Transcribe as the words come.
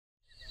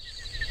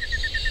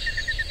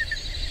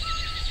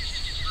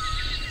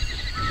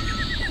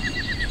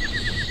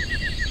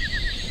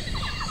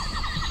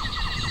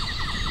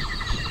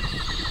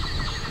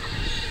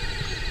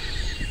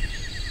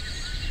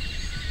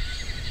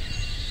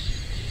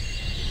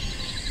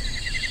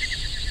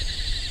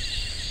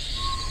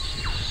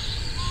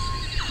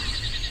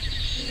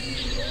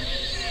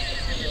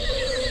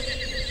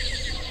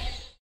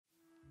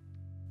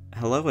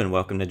Hello and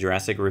welcome to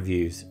Jurassic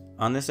Reviews.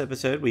 On this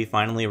episode, we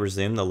finally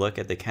resume the look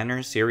at the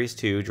Kenner Series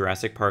 2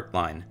 Jurassic Park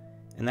line,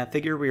 and that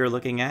figure we are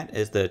looking at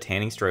is the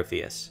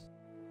Tanystropheus.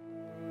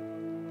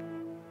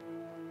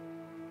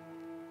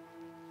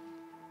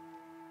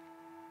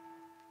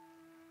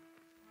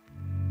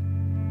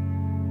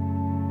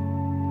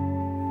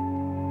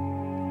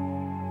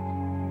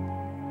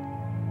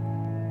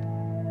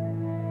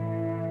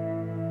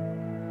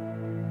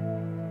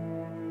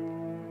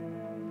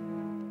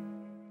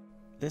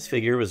 This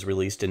figure was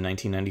released in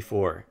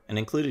 1994 and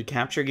included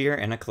capture gear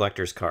and a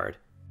collector's card.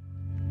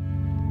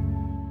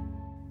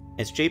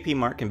 Its JP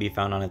mark can be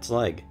found on its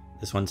leg.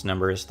 This one's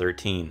number is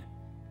 13.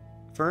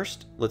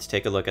 First, let's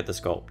take a look at the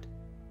sculpt.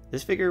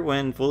 This figure,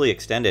 when fully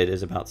extended,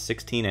 is about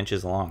 16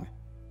 inches long.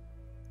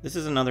 This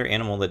is another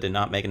animal that did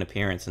not make an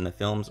appearance in the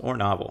films or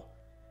novel,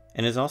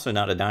 and is also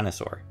not a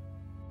dinosaur.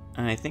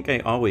 I think I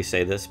always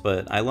say this,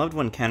 but I loved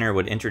when Kenner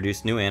would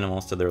introduce new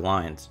animals to their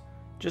lines,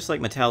 just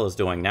like Mattel is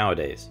doing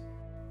nowadays.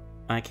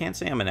 I can't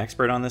say I'm an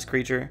expert on this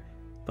creature,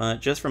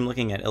 but just from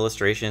looking at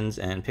illustrations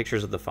and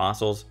pictures of the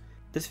fossils,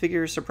 this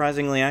figure is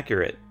surprisingly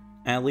accurate,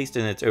 at least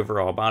in its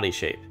overall body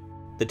shape.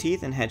 The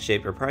teeth and head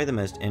shape are probably the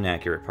most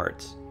inaccurate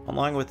parts,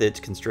 along with its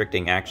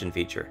constricting action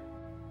feature,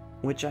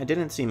 which I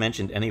didn't see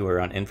mentioned anywhere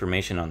on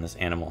information on this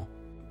animal,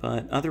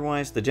 but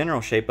otherwise the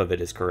general shape of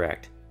it is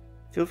correct.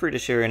 Feel free to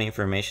share any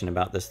information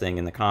about this thing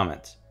in the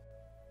comments.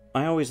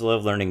 I always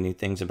love learning new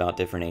things about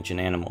different ancient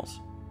animals.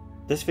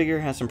 This figure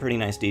has some pretty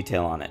nice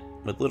detail on it,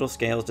 with little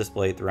scales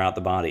displayed throughout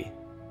the body.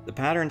 The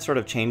pattern sort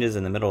of changes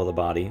in the middle of the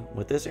body,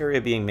 with this area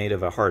being made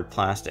of a hard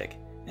plastic,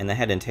 and the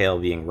head and tail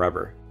being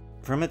rubber.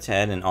 From its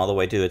head and all the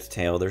way to its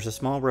tail, there's a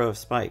small row of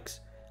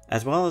spikes,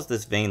 as well as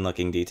this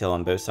vein-looking detail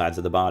on both sides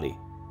of the body.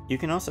 You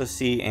can also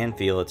see and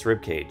feel its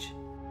ribcage.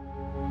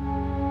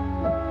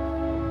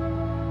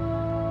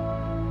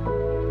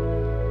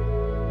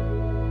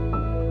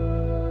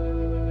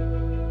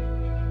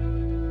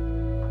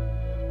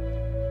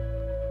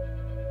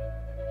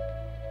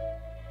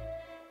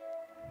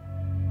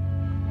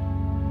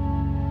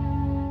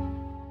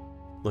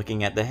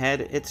 Looking at the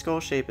head, its skull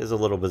shape is a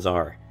little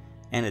bizarre,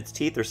 and its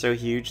teeth are so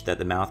huge that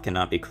the mouth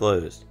cannot be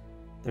closed.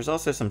 There's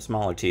also some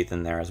smaller teeth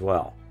in there as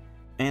well.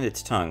 And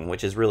its tongue,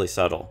 which is really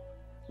subtle.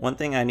 One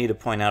thing I need to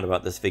point out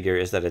about this figure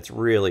is that it's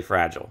really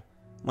fragile,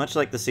 much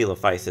like the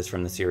Tanystropheus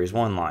from the Series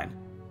 1 line.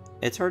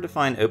 It's hard to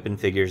find open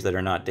figures that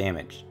are not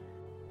damaged.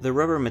 The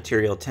rubber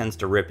material tends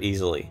to rip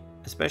easily,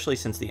 especially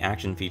since the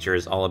action feature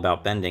is all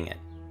about bending it.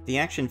 The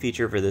action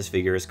feature for this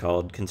figure is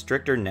called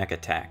Constrictor Neck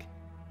Attack.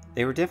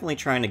 They were definitely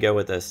trying to go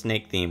with a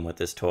snake theme with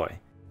this toy,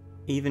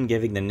 even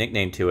giving the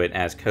nickname to it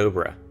as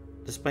Cobra,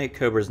 despite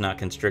cobras not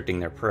constricting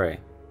their prey,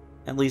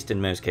 at least in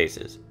most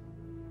cases.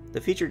 The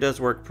feature does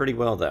work pretty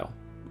well though,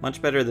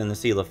 much better than the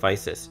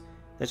Tanystropheus,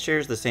 that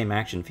shares the same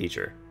action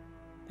feature.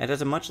 It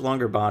has a much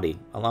longer body,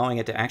 allowing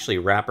it to actually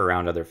wrap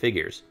around other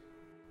figures.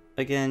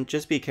 Again,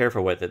 just be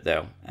careful with it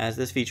though, as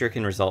this feature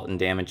can result in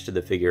damage to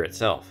the figure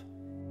itself.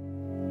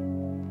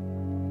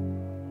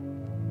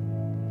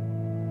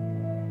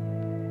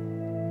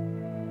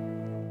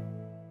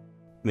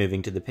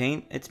 Moving to the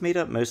paint, it's made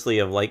up mostly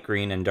of light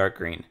green and dark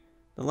green.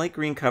 The light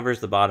green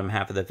covers the bottom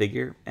half of the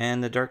figure,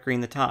 and the dark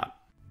green the top.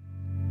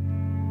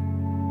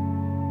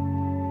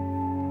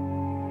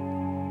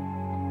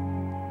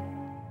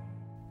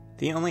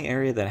 The only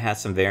area that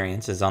has some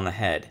variance is on the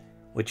head,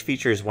 which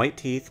features white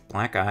teeth,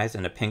 black eyes,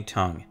 and a pink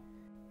tongue.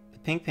 The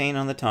pink paint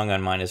on the tongue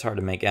on mine is hard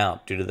to make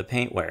out due to the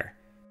paint wear.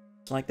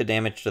 Just like the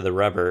damage to the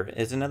rubber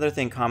is another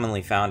thing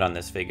commonly found on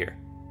this figure.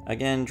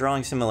 Again,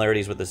 drawing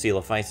similarities with the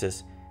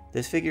Tanystropheus,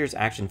 this figure's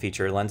action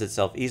feature lends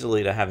itself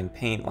easily to having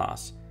paint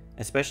loss,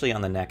 especially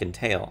on the neck and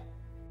tail.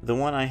 The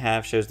one I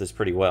have shows this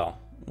pretty well,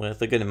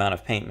 with a good amount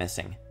of paint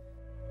missing.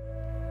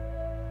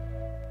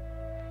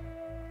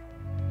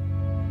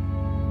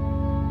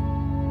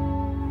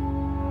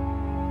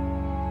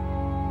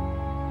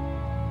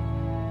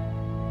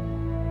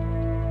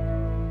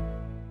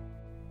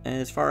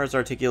 As far as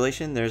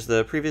articulation, there's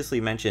the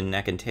previously mentioned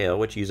neck and tail,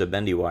 which use a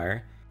bendy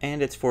wire,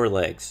 and its four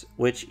legs,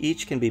 which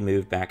each can be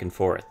moved back and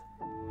forth.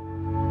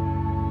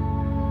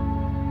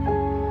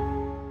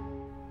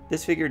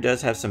 This figure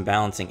does have some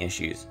balancing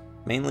issues,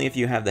 mainly if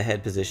you have the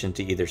head positioned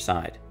to either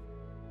side.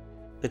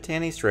 The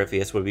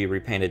Tanystropheus would be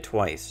repainted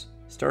twice,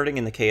 starting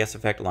in the Chaos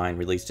Effect line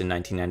released in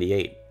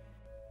 1998.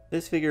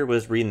 This figure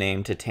was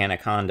renamed to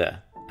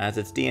Tanaconda, as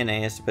its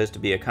DNA is supposed to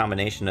be a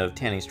combination of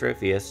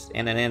Tanystropheus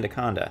and an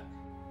anaconda.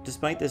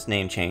 Despite this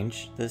name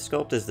change, the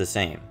sculpt is the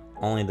same,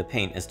 only the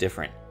paint is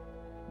different.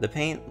 The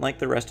paint, like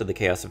the rest of the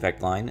Chaos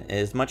Effect line,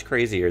 is much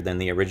crazier than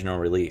the original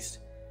release.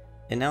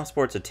 It now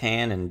sports a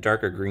tan and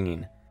darker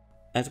green,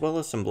 as well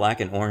as some black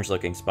and orange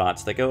looking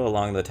spots that go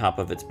along the top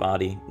of its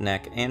body,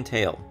 neck, and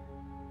tail.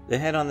 The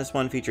head on this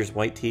one features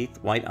white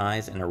teeth, white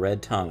eyes, and a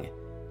red tongue.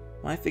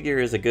 My figure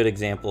is a good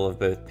example of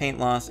both paint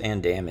loss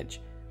and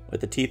damage,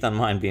 with the teeth on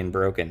mine being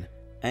broken.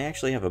 I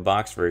actually have a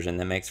box version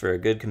that makes for a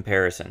good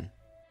comparison.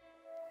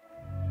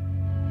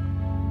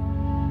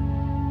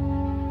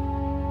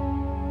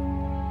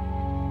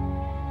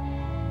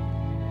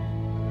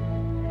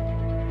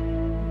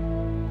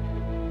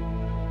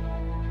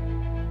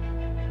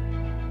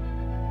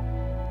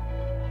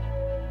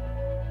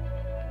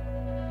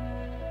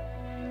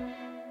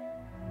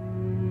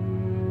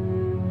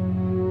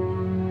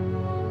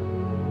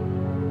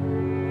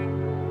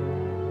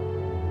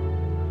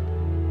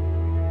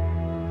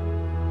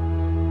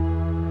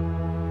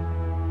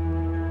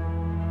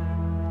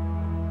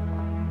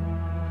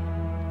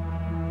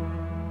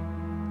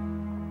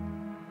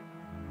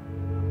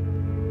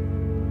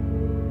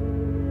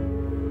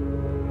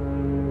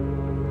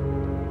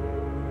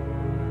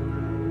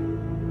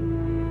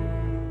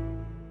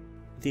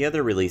 The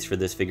other release for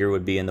this figure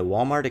would be in the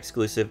Walmart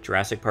exclusive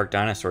Jurassic Park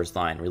Dinosaurs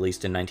line,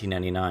 released in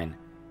 1999.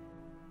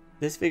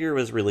 This figure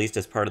was released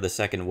as part of the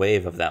second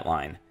wave of that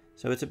line,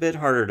 so it's a bit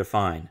harder to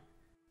find.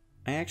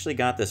 I actually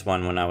got this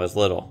one when I was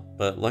little,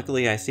 but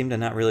luckily I seem to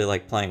not really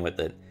like playing with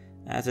it,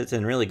 as it's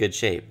in really good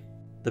shape.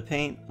 The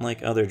paint,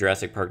 like other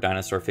Jurassic Park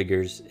dinosaur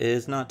figures,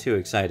 is not too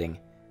exciting.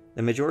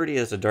 The majority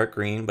is a dark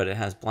green, but it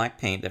has black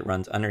paint that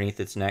runs underneath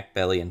its neck,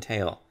 belly, and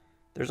tail.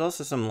 There's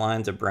also some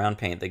lines of brown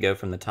paint that go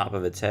from the top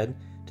of its head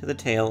to the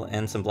tail,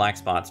 and some black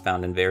spots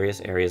found in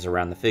various areas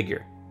around the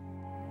figure.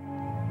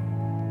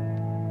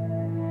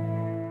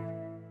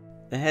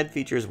 The head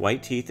features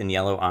white teeth and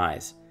yellow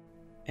eyes,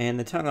 and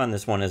the tongue on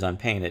this one is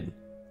unpainted,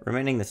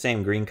 remaining the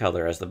same green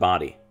color as the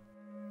body.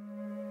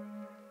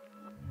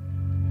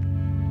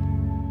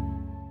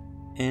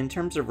 In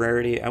terms of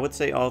rarity, I would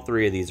say all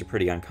three of these are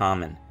pretty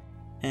uncommon,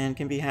 and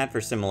can be had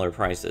for similar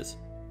prices.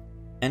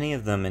 Any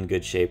of them in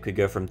good shape could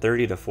go from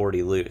 30 to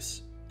 40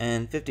 loose,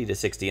 and 50 to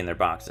 60 in their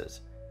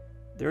boxes.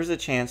 There is a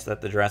chance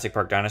that the Jurassic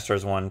Park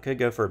Dinosaurs one could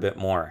go for a bit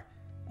more,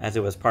 as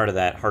it was part of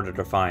that harder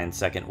to find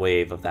second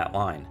wave of that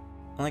line.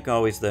 Like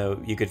always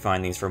though, you could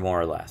find these for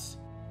more or less.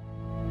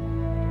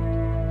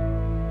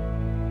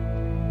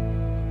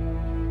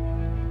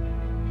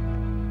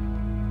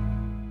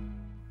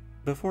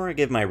 Before I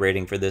give my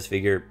rating for this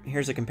figure,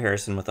 here's a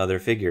comparison with other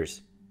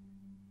figures.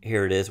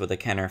 Here it is with a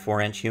Kenner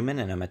 4-inch human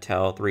and a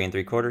Mattel 3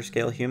 3/4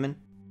 scale human.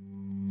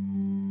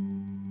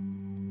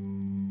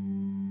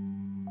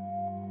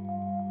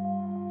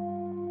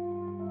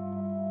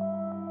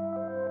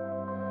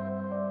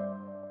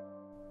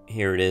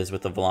 Here it is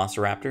with the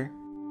Velociraptor.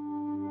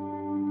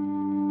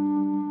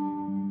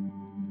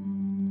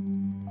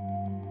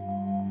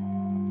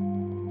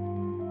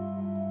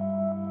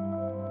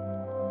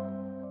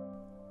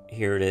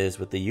 Here it is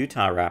with the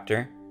Utah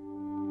Raptor.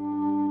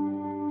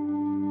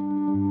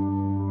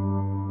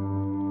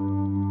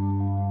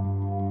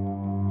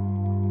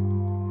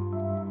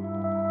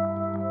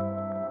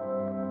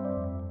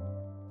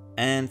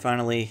 And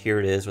finally, here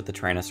it is with the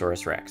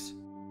Tyrannosaurus Rex.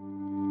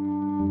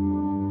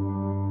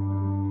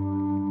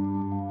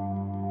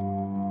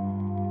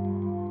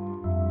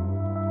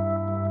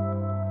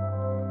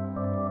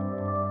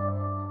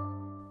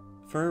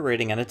 For a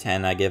rating out of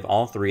 10, I give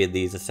all three of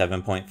these a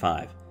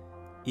 7.5.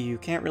 You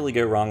can't really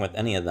go wrong with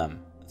any of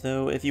them,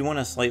 though if you want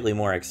a slightly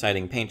more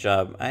exciting paint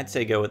job, I'd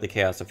say go with the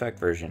Chaos Effect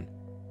version.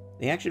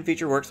 The action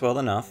feature works well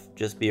enough,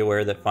 just be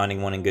aware that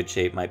finding one in good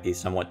shape might be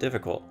somewhat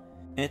difficult.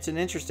 It's an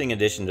interesting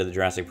addition to the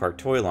Jurassic Park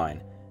toy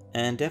line,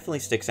 and definitely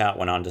sticks out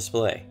when on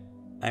display.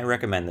 I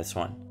recommend this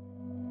one.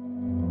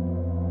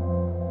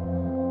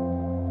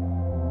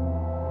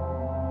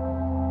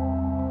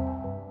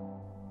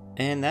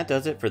 And that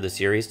does it for the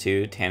Series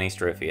 2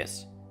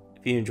 Tanystropheus.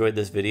 If you enjoyed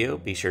this video,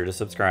 be sure to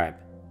subscribe.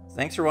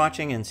 Thanks for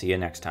watching and see you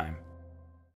next time.